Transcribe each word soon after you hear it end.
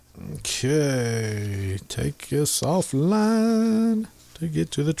Okay, take us offline to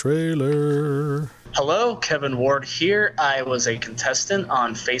get to the trailer. Hello, Kevin Ward here. I was a contestant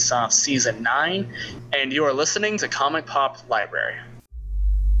on Face Off Season 9, and you are listening to ComicPop Library.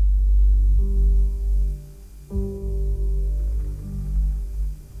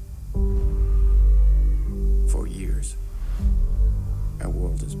 For years, our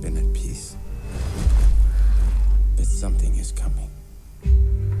world has been at peace. But something is coming.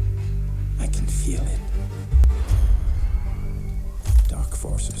 I can feel it. Dark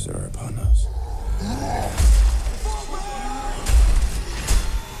forces are upon us.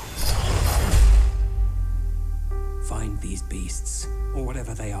 Find these beasts, or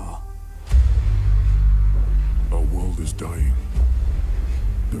whatever they are. Our world is dying.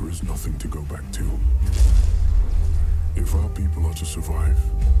 There is nothing to go back to. If our people are to survive,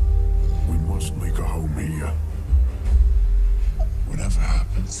 we must make a home here. Whatever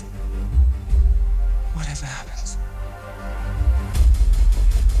happens. Whatever happens.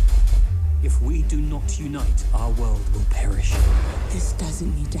 If we do not unite, our world will perish. This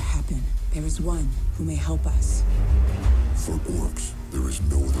doesn't need to happen. There is one who may help us. For orcs, there is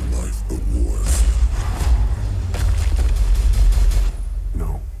no other life but war.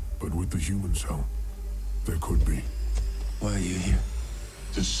 No, but with the humans' help, there could be. Why are you here?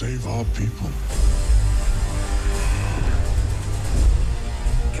 To save our people.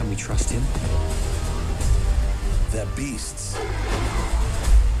 Can we trust him? They're beasts.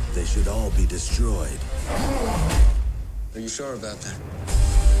 They should all be destroyed. Are you sure about that?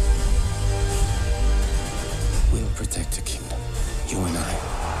 We'll protect the kingdom. You and I.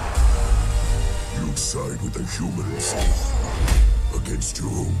 You'd side with the humans against your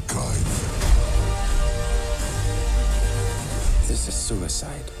own kind. This is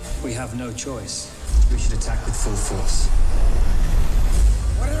suicide. We have no choice. We should attack with full force.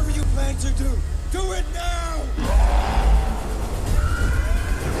 Whatever you plan to do it now!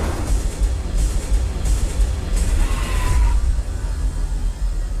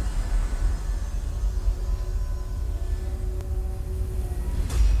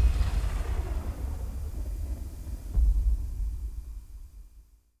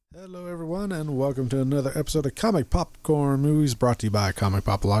 Hello, everyone, and welcome to another episode of Comic Popcorn Movies, brought to you by Comic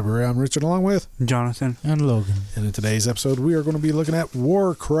Pop Library. I'm Richard, along with Jonathan and Logan. And in today's episode, we are going to be looking at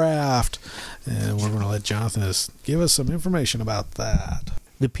Warcraft, and we're going to let Jonathan give us some information about that.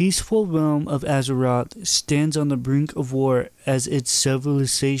 The peaceful realm of Azeroth stands on the brink of war as its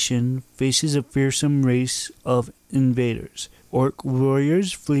civilization faces a fearsome race of invaders. Orc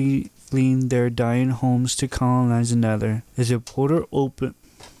warriors fleeing their dying homes to colonize another. As a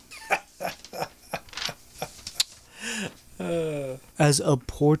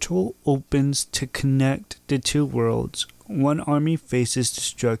portal opens to connect the two worlds, one army faces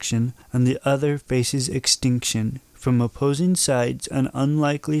destruction and the other faces extinction. From opposing sides, an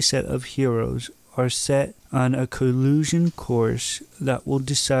unlikely set of heroes are set on a collusion course that will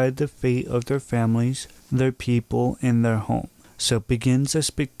decide the fate of their families, their people, and their home. So begins a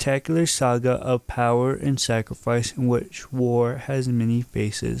spectacular saga of power and sacrifice in which war has many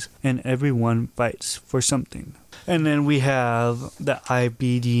faces and everyone fights for something. And then we have the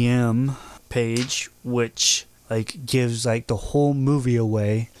IBDM page, which gives the whole movie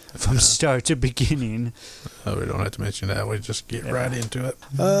away from start to beginning. Oh, we don't have to mention that. We just get right into it.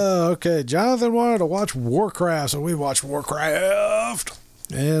 Okay, Jonathan wanted to watch Warcraft, so we watched Warcraft.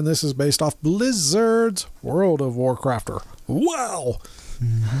 And this is based off Blizzard's World of Warcrafter. Wow!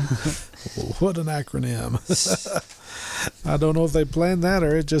 What an acronym. I don't know if they planned that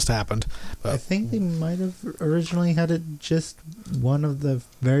or it just happened. I think they might have originally had it just one of the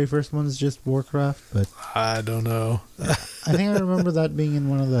very first ones, just Warcraft, but I don't know. I think I remember that being in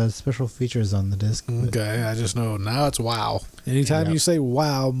one of the special features on the disc. Okay, I just know now it's WoW. Anytime you say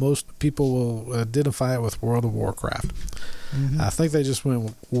WoW, most people will identify it with World of Warcraft. Mm-hmm. I think they just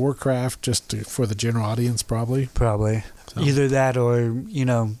went Warcraft just for the general audience, probably. So. Either that or,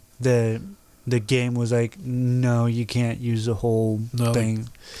 the game was like, no, you can't use the whole thing.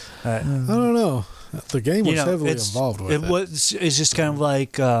 I don't know. The game was heavily involved with it. It's just kind of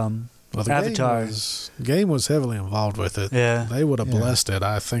like Avatar. Game was heavily involved with it. Yeah. They would have blessed it.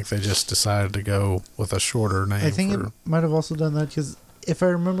 I think they just decided to go with a shorter name. I think it might have also done that because if I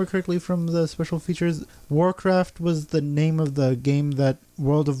remember correctly from the special features, Warcraft was the name of the game that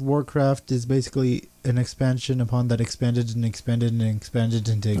World of Warcraft is basically an expansion upon that expanded and expanded and expanded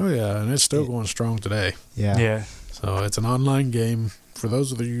into. Oh, yeah, and it's still going strong today. Yeah. So it's an online game. For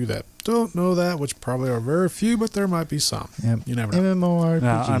those of you that don't know that, which probably are very few, but there might be some. Yep. You never know.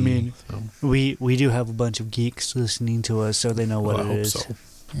 MMORPG. I mean, we do have a bunch of geeks listening to us, so they know what it is. So.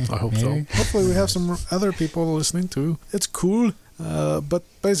 I hope maybe. so. Hopefully we have some other people listening too. It's cool. But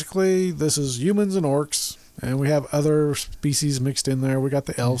basically, this is humans and orcs, and we have other species mixed in there. We got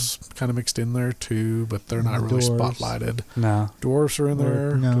the elves kind of mixed in there too, but they're not really Dwarves. spotlighted. No. Dwarves are in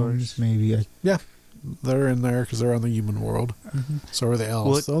there. Gnomes, maybe. Yeah, they're in there because they're on the human world. So are the elves.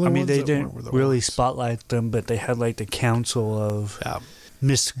 Well, The only I mean, ones they that didn't weren't were the really orcs. spotlight them, but they had like the council of Yeah.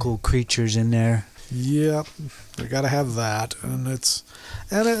 mystical creatures in there. Yep, they got to have that, and it's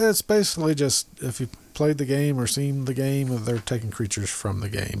basically just if you played the game or seen the game, they're taking creatures from the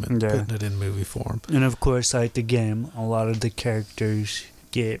game and Yeah. putting it in movie form. And of course, like the game, a lot of the characters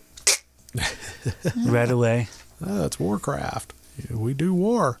get right away. Oh, it's Warcraft. We do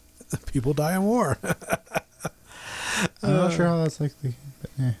war. People die in war. I'm not sure how that's like the game,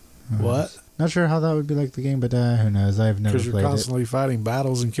 but who What? knows? Not sure how that would be like the game, but who knows? I've never Because you're played constantly fighting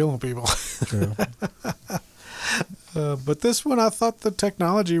battles and killing people. it. True. But this one, I thought the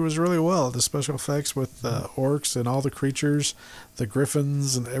technology was really well. The special effects with the orcs and all the creatures, the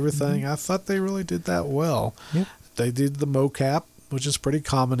griffins and everything. I thought they really did that well. Yep. They did the mocap, which is pretty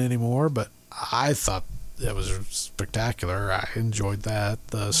common anymore, but I thought it was spectacular. I enjoyed that.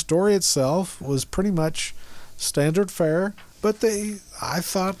 The story itself was pretty much standard fare, but I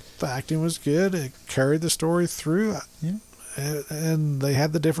thought the acting was good. It carried the story through. Yeah. And they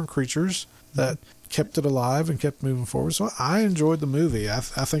had the different creatures that kept it alive and kept moving forward. So I enjoyed the movie. I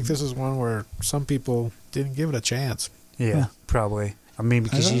think this is one where some people didn't give it a chance. Yeah, probably. I mean,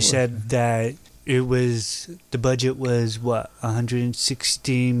 because thought you it was- said that the budget was what,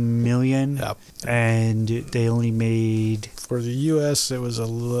 160 million, Yep. and they only made. For the U.S., it was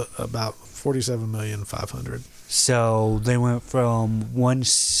about 47,500,000. So they went from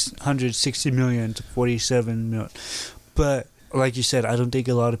 160 million to 47 million. But like you said, I don't think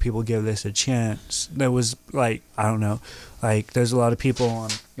a lot of people give this a chance. There was like, I don't know, like there's a lot of people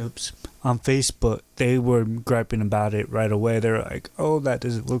on Facebook. They were griping about it right away. They're like, "Oh, that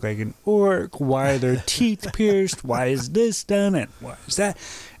doesn't look like an orc. Why are their teeth pierced? Why is this done? And why is that?"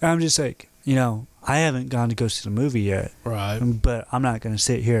 And I'm just like, I haven't gone to go see the movie yet. Right. But I'm not going to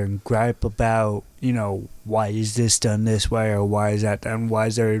sit here and gripe about, why is this done this way or why is that done? Why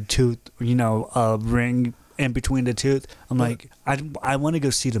is there a tooth, a ring in between the tooth? I'm like, I want to go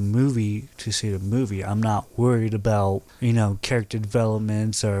see the movie to see the movie. I'm not worried about, character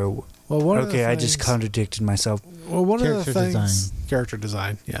developments or... Well, I just contradicted myself. Well, one of the Character things... design. Character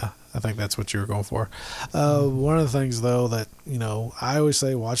design, yeah. I think that's what you were going for. One of the things, though, that, I always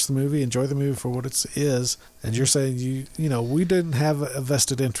say watch the movie, enjoy the movie for what it is, and you're saying, we didn't have a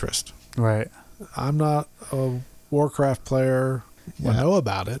vested interest. Right. I'm not a Warcraft player. I Yeah. know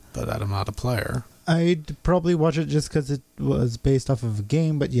about it, but I'm not a player. I'd probably watch it just because it was based off of a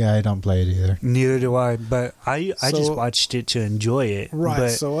game, but yeah, I don't play it either. Neither do I, but I just So- watched it to enjoy it. Right, But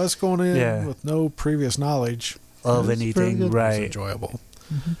so us going in yeah. with no previous knowledge of It's pretty anything, good. is right. enjoyable.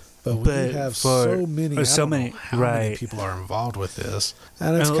 But we But have for- so many, for I so don't know many- how many right. people are involved with this.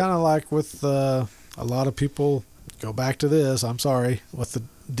 And it's And- kind of like with a lot of people, go back to this, I'm sorry, with the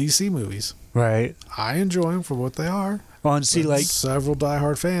DC movies. Right. I enjoy them for what they are. Well, and see, but like, several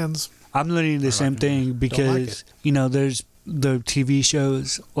diehard fans. I'm learning the same thing because, there's the TV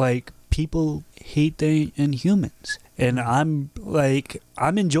shows, like, people hate the Inhumans. And I'm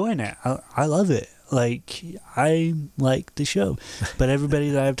enjoying it. I love it. Like, I like the show. But everybody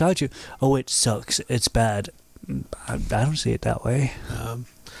that I've talked to, oh, it sucks. It's bad. I don't see it that way.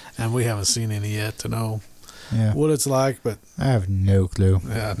 And we haven't seen any yet to know Yeah. what it's like, but I have no clue.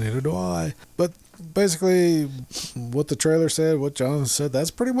 yeah, neither do I. But basically, what the trailer said, what Jonathan said,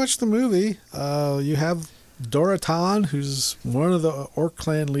 that's pretty much the movie. You have Doratan, who's one of the Orc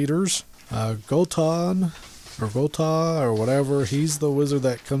clan leaders. Gotan, or Gota, or whatever. He's the wizard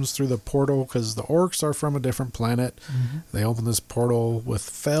that comes through the portal because the orcs are from a different planet. Mm-hmm. They open this portal with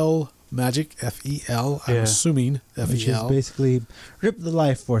Fel magic, F-E-L. I'm Yeah. assuming Which is F-E-L. basically rip the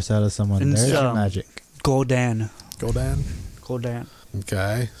life force out of someone. And There's your some- magic. Goldan. Godan.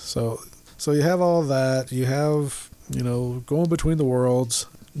 Okay, so you have all that. You have, going between the worlds.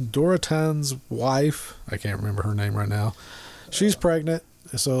 Doratan's wife, I can't remember her name right now, she's pregnant,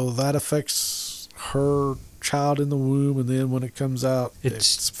 so that affects her child in the womb, and then when it comes out,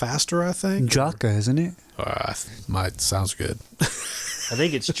 it's faster, I think. Jaka, isn't it? Sounds good. I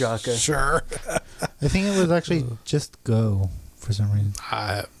think it's Jaka. Sure. I think it was actually just go for some reason.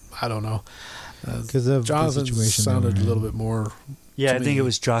 I don't know. Because of Jonathan the situation. sounded they a were little in. bit more. Yeah, to I think me. it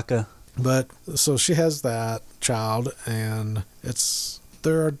was Jaka. But so she has that child, and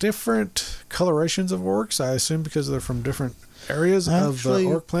there are different colorations of orcs, I assume, because they're from different areas of Actually- the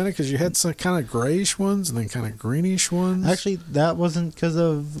orc planet? Because you had some kind of grayish ones and then kind of greenish ones. Actually, that wasn't because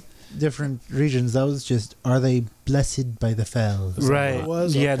of different regions. That was just, are they blessed by the fell? Right. it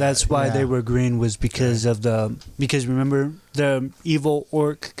was? Yeah, Okay. that's why Yeah. they were green, was because of because remember the evil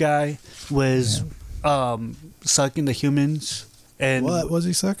orc guy was sucking the humans, and What was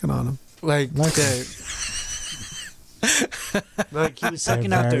he sucking on them? like Like- like he was Their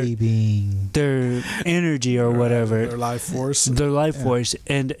sucking out very being. their energy or whatever, Their life force. their life force.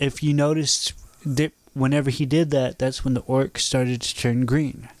 And if you noticed that whenever he did that, that's when the orc started to turn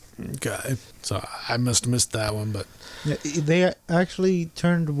green. Okay. So I must have missed that one, but Yeah, they actually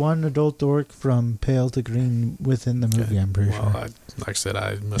turned one adult orc from pale to green within the movie, I'm pretty well, sure. like I said,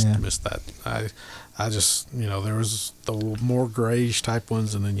 I must have missed that. I just, there was the more grayish type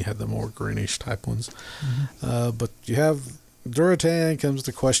ones, and then you had the more greenish type ones. But you have Duratan comes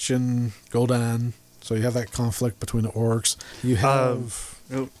to question Gul'dan, so you have that conflict between the orcs. You have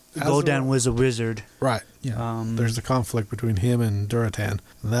Gul'dan was a wizard. right. Yeah. There's the conflict between him and Duratan.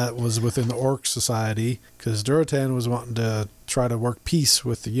 That was within the orc society because Duratan was wanting to try to work peace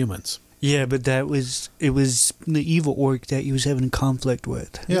with the humans. Yeah, but it was the evil orc that he was having conflict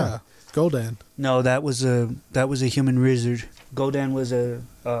with. Yeah. Gul'dan. No, that was a human wizard. Gul'dan was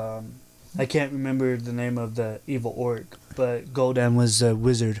I can't remember the name of the evil orc, but Gul'dan was a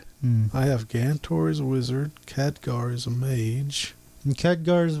wizard. I have Gantor as a wizard, Khadgar as a mage. And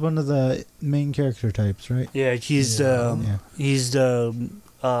Khadgar is one of the main character types, right? Yeah, he's he's the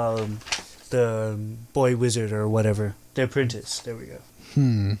boy wizard or whatever. The apprentice. There we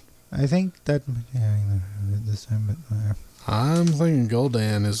go. I think that... Yeah, this time, but... I'm thinking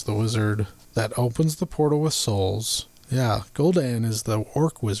Gul'dan is the wizard that opens the portal with souls. Yeah, Gul'dan is the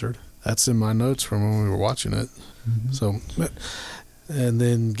orc wizard. That's in my notes from when we were watching it. So, and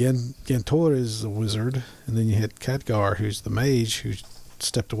then Gantor is the wizard, and then you had Khadgar, who's the mage who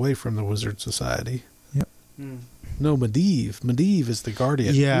stepped away from the wizard society. Yep. No, Medivh. Medivh is the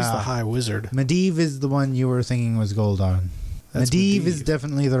guardian. Yeah. He's the high wizard. Medivh is the one you were thinking was Gul'dan. That's Medivh is Medivh.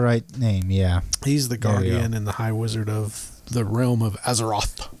 definitely the right name, yeah. He's the There you guardian and the high wizard of the realm of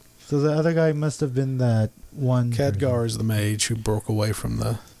Azeroth. So the other guy must have been that one... Khadgar is the mage who broke away from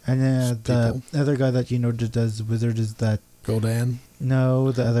the And the people. other guy that you noted as wizard is that... Gul'dan.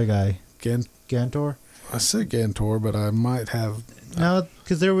 No, the other guy. Gantor? I said Gantor, but I might have... No,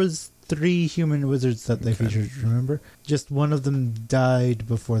 because there was 3 human wizards that they featured, remember? Just one of them died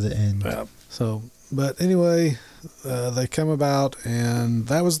before the end. Yeah. So, but anyway, they come about, and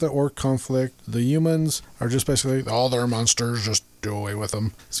that was the orc conflict. The humans are just basically all their monsters. Just do away with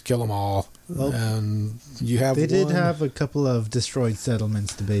them. Just kill them all. Well, and you have They did one- have a couple of destroyed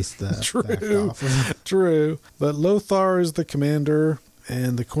settlements to base the fact True. off of. True, but Lothar is the commander,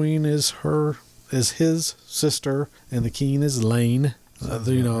 and the queen is his sister, and the king is Lane. And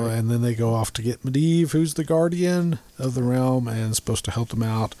then they go off to get Medivh, who's the guardian of the realm and supposed to help them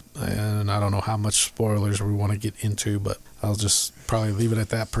out. And I don't know how much spoilers we want to get into, but I'll just probably leave it at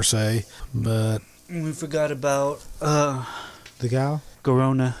that per se. But We forgot about The gal?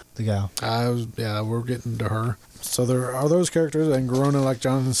 Garona. The gal. we're getting to her. So there are those characters, and Garona, like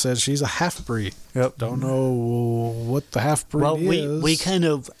Jonathan said, she's a half-breed. Yep. Don't know what the half-breed Well, is. we kind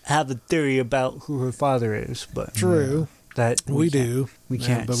of have a theory about who her father is, but True. that We can't- do. We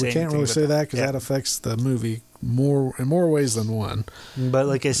can't, but say we can't anything really about say that because Yeah. that affects the movie in more ways than one. But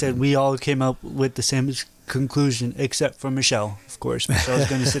like I said, we all came up with the same conclusion, except for Michelle. Of course, Michelle's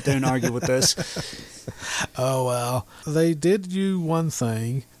going to sit there and argue with us. Oh well, they did do one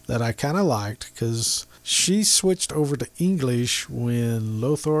thing that I kind of liked because she switched over to English when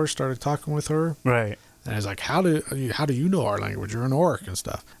Lothar started talking with her. Right. And I was like, how do you know our language? You're an orc and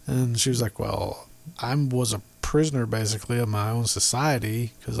stuff. And she was like, well, I was a prisoner basically of my own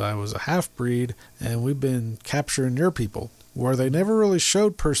society because I was a half-breed and we've been capturing your people. Where they never really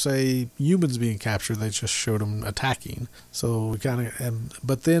showed per se humans being captured, they just showed them attacking. So we kind of,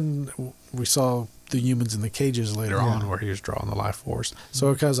 but then we saw the humans in the cages later on where he was drawing the life force. So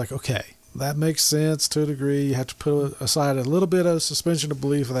it kind of was like, okay, that makes sense to a degree. You have to put aside a little bit of suspension of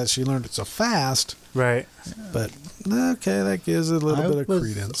belief that she learned it so fast. Right. But okay, that gives it a little bit of was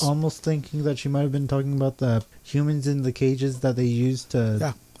credence. almost thinking that she might have been talking about the humans in the cages that they used to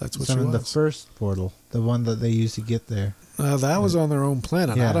Yeah, that's what she summon the was. first portal, the one that they used to get there. That was on their own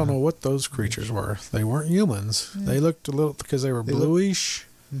planet. Yeah. I don't know what those creatures were. They weren't humans. They looked a little because they were bluish.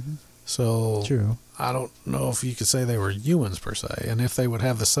 So True. I don't know if you could say they were humans per se, and if they would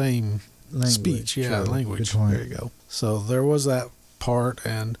have the same Language, speech. Yeah, true. language. Good point. There you go. So there was that part,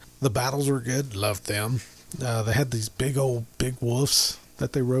 and the battles were good. Loved them. They had these big wolves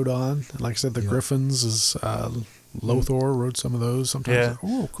that they rode on. Like I said, the griffins is Lothar wrote some of those. Sometimes. Yeah.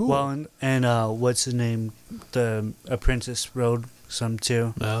 Oh, cool. Well, and what's his name? The apprentice wrote some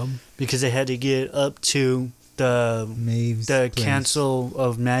too. Because they had to get up to Maeve's the place. Council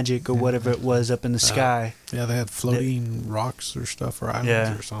of Magic or whatever it was up in the sky. Yeah, they had floating rocks or stuff or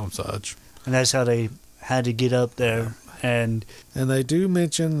islands or some such. And that's how they had to get up there. And they do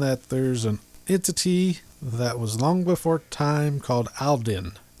mention that there's an entity that was long before time called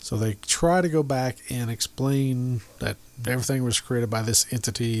Aldin. So they try to go back and explain that everything was created by this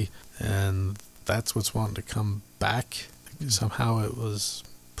entity, and that's what's wanting to come back. Somehow it was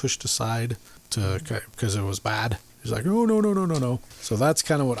pushed aside because it was bad. He's like, oh, no. So that's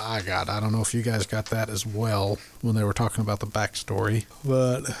kind of what I got. I don't know if you guys got that as well when they were talking about the backstory,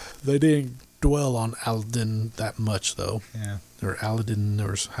 but they didn't dwell on Aldin that much, though. Yeah. Or Aladdin,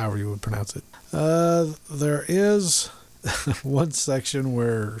 or however you would pronounce it. There is one section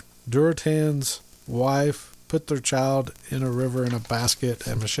where Duratan's wife put their child in a river in a basket,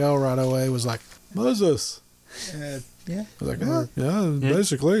 and Michelle right away was like, Moses. Yeah. I was like,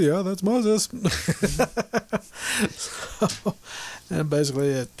 basically, that's Moses. And basically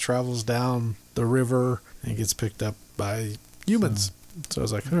it travels down the river and gets picked up by humans. So I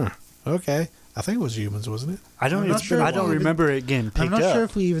was like, okay. I think it was humans, wasn't it? I don't remember it getting picked up. I'm not sure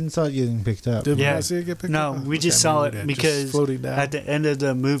if we even saw it getting picked up. Did we see it get picked up? No, we just saw it because at the end of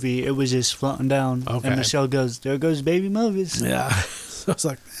the movie, it was just floating down. Okay. And Michelle goes, there goes baby Moses. Yeah. So I was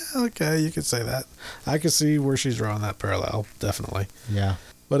like, okay, you could say that. I could see where she's drawing that parallel, definitely. Yeah.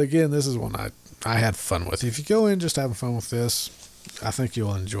 But again, this is one I had fun with. If you go in just having fun with this, I think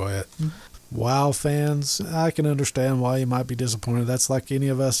you'll enjoy it. Mm-hmm. WoW fans, I can understand why you might be disappointed. That's like any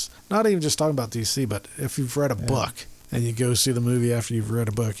of us, not even just talking about DC, but if you've read a book and you go see the movie after you've read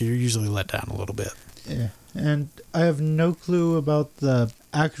a book, you're usually let down a little bit. Yeah. And I have no clue about the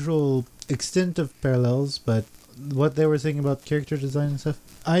actual extent of parallels, but what they were saying about character design and stuff.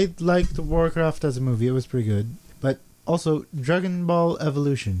 I liked Warcraft as a movie. It was pretty good. But also, Dragon Ball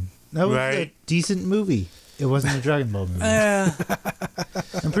Evolution. That was a decent movie. It wasn't a Dragon Ball movie.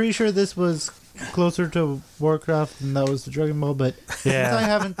 I'm pretty sure this was closer to Warcraft than that was the Dragon Ball, but since I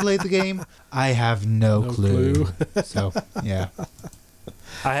haven't played the game, I have no clue. So, yeah.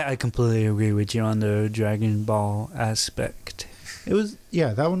 I completely agree with you on the Dragon Ball aspect. It was,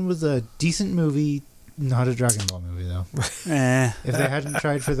 that one was a decent movie, not a Dragon Ball movie, though. If they hadn't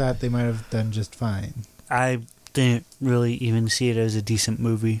tried for that, they might have done just fine. I didn't really even see it as a decent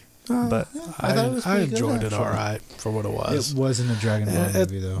movie. But I enjoyed it all right for what it was. It wasn't a Dragon Ball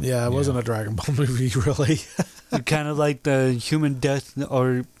movie, though. Yeah, it wasn't a Dragon Ball movie, really. Kind of like the Human Death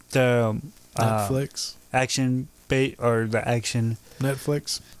or the Netflix action bait or the action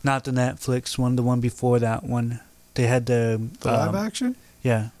Netflix. Not the Netflix one, the one before that one. They had the live action.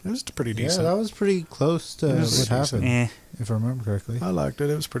 Yeah, it was pretty decent. Yeah, that was pretty close to what happened. If I remember correctly, I liked it.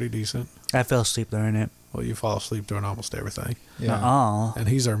 It was pretty decent. I fell asleep during it. Well, you fall asleep during almost everything. Yeah. Nuh-uh. And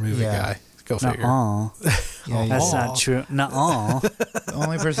he's our movie guy. Go figure. Nuh-uh. That's not true. Nuh-uh. The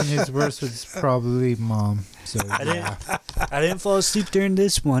only person who's worse was probably Mom. So I didn't fall asleep during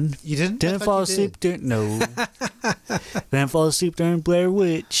this one. You didn't? Didn't fall asleep during... No. Didn't fall asleep during Blair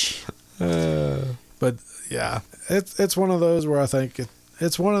Witch. But, yeah. It's one of those where I think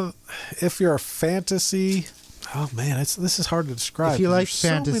it's one of... If you're a fantasy... Oh man, this is hard to describe. If you like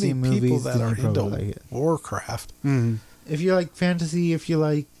fantasy so many movies, people that then are you probably into like it. Warcraft. Mm. If you like fantasy, if you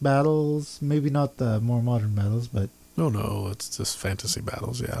like battles, maybe not the more modern battles, but no, it's just fantasy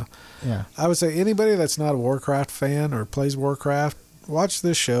battles. Yeah. I would say anybody that's not a Warcraft fan or plays Warcraft, watch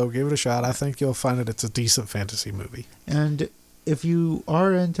this show, give it a shot. I think you'll find it's a decent fantasy movie. And if you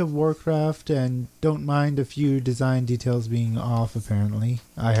are into Warcraft and don't mind a few design details being off, apparently,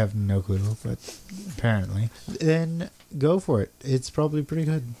 I have no clue, but apparently, then go for it. It's probably pretty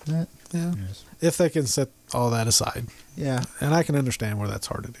good. Yeah. Yes. If they can set all that aside. Yeah. And I can understand where that's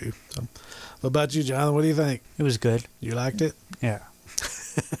hard to do. So, what about you, Jonathan? What do you think? It was good. You liked it? Yeah.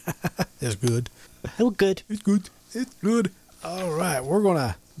 It's good. It was good. It's good. It's good. All right. We're going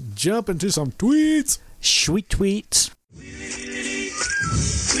to jump into some tweets. Sweet tweets.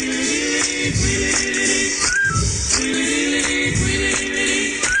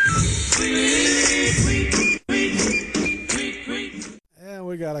 And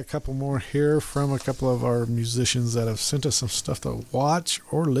we got a couple more here from a couple of our musicians that have sent us some stuff to watch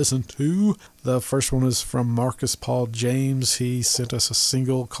or listen to. The first one is from Marcus Paul James. He sent us a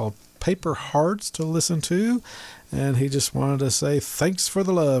single called Paper Hearts to listen to, and he just wanted to say thanks for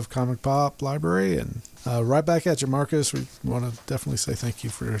the love, Comic Pop Library, and right back at you, Marcus. We want to definitely say thank you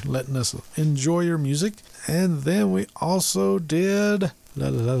for letting us enjoy your music. And then we also did La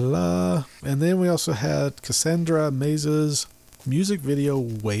la la la. And then we also had Cassandra Maze's music video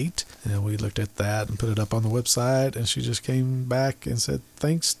Wait, and we looked at that and put it up on the website, and she just came back and said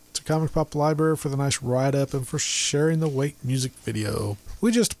thanks to Comic Pop Library for the nice write-up and for sharing the Wait music video.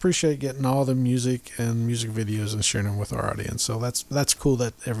 We just appreciate getting all the music and music videos and sharing them with our audience, so that's cool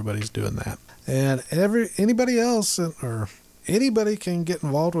that everybody's doing that. And anybody else or anybody can get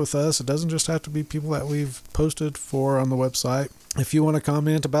involved with us. It doesn't just have to be people that we've posted for on the website. If you want to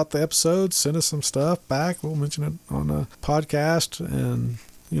comment about the episodes, send us some stuff back. We'll mention it on a podcast, and,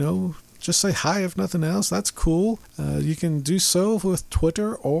 just say hi if nothing else. That's cool. You can do so with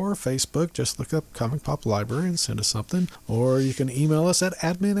Twitter or Facebook. Just look up Comic Pop Library and send us something. Or you can email us at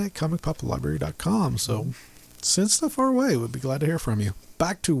admin@comicpoplibrary.com. So send stuff our way. We'd be glad to hear from you.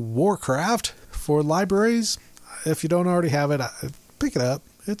 Back to Warcraft for libraries. If you don't already have it, pick it up.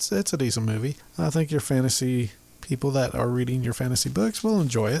 It's a decent movie. I think your fantasy people that are reading your fantasy books will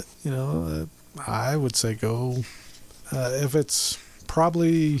enjoy it. I would say go. If it's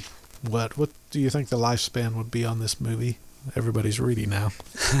probably what do you think the lifespan would be on this movie? Everybody's reading now.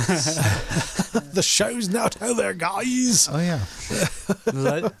 The show's not over, guys. Oh yeah.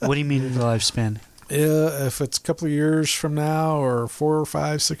 What do you mean the lifespan? If it's a couple of years from now, or 4 or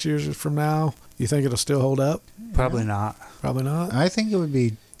 5, 6 years from now, you think it'll still hold up? Probably not. Probably not. I think it would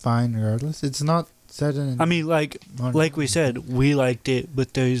be fine regardless. It's not set in. I mean, like we said, we liked it,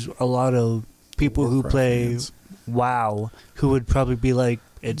 but there's a lot of people who play fans. WoW who would probably be like,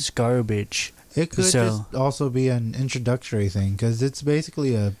 it's garbage. It could just also be an introductory thing, because it's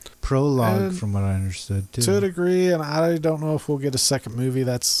basically a prologue, from what I understood, too. To a degree, and I don't know if we'll get a second movie.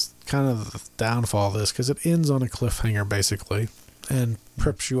 That's kind of the downfall of this, because it ends on a cliffhanger, basically, and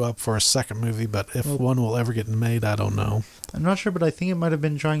preps you up for a second movie, but if one will ever get made, I don't know. I'm not sure, but I think it might have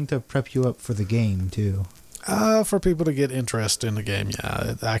been trying to prep you up for the game, too. For people to get interest in the game,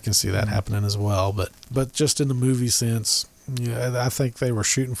 yeah, I can see that happening as well, but just in the movie sense, yeah, I think they were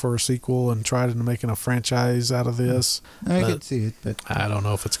shooting for a sequel and trying to make a franchise out of this. I could see it, but I don't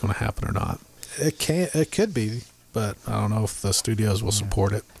know if it's going to happen or not. It could be, but I don't know if the studios will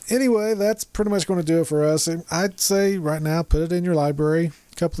support it. Anyway, that's pretty much going to do it for us. I'd say right now, put it in your library.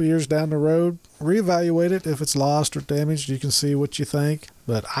 A couple of years down the road, reevaluate it. If it's lost or damaged, you can see what you think.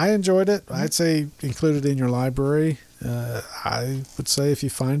 But I enjoyed it. I'd say include it in your library. I would say if you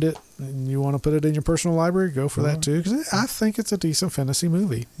find it and you want to put it in your personal library, go for that too, because I think it's a decent fantasy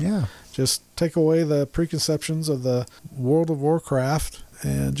movie. Yeah. Just take away the preconceptions of the World of Warcraft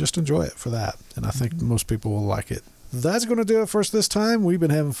and just enjoy it for that. And I think most people will like it. That's going to do it for us this time. We've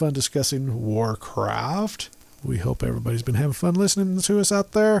been having fun discussing Warcraft. We hope everybody's been having fun listening to us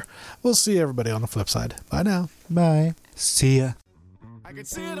out there. We'll see everybody on the flip side. Bye now. Bye. See ya. I could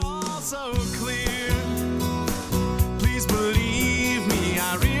see it all so clear. Please believe me,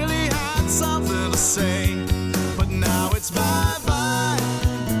 I really had something to say. But now it's bye-bye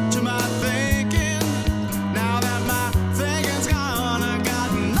to my thinking. Now that my thinking's gone, I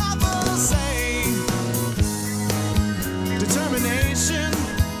got nothing to say. Determination,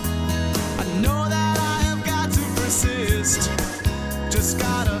 I know that I have got to persist. Just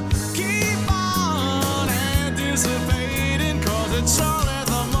gotta keep on anticipating, 'cause it's only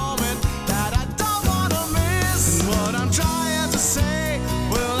the moment that I don't wanna miss. And what I'm trying to say,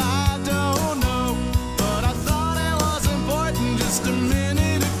 well, I don't know, but I thought it was important just a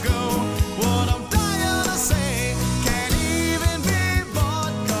minute ago. What I'm trying to say can't even be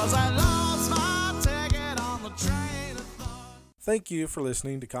bought, 'cause I lost my ticket on the train of thought. Thank you for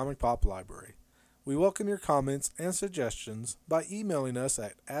listening to Comic Pop Library. We welcome your comments and suggestions by emailing us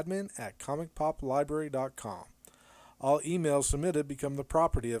at admin@comicpoplibrary.com. All emails submitted become the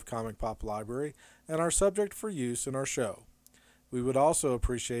property of Comic Pop Library and are subject for use in our show. We would also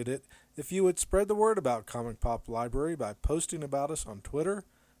appreciate it if you would spread the word about Comic Pop Library by posting about us on Twitter,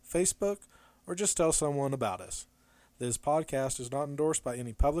 Facebook, or just tell someone about us. This podcast is not endorsed by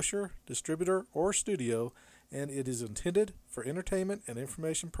any publisher, distributor, or studio, and it is intended for entertainment and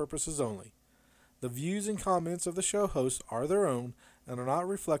information purposes only. The views and comments of the show hosts are their own and are not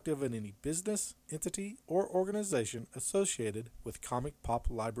reflective of any business, entity, or organization associated with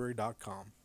ComicPopLibrary.com.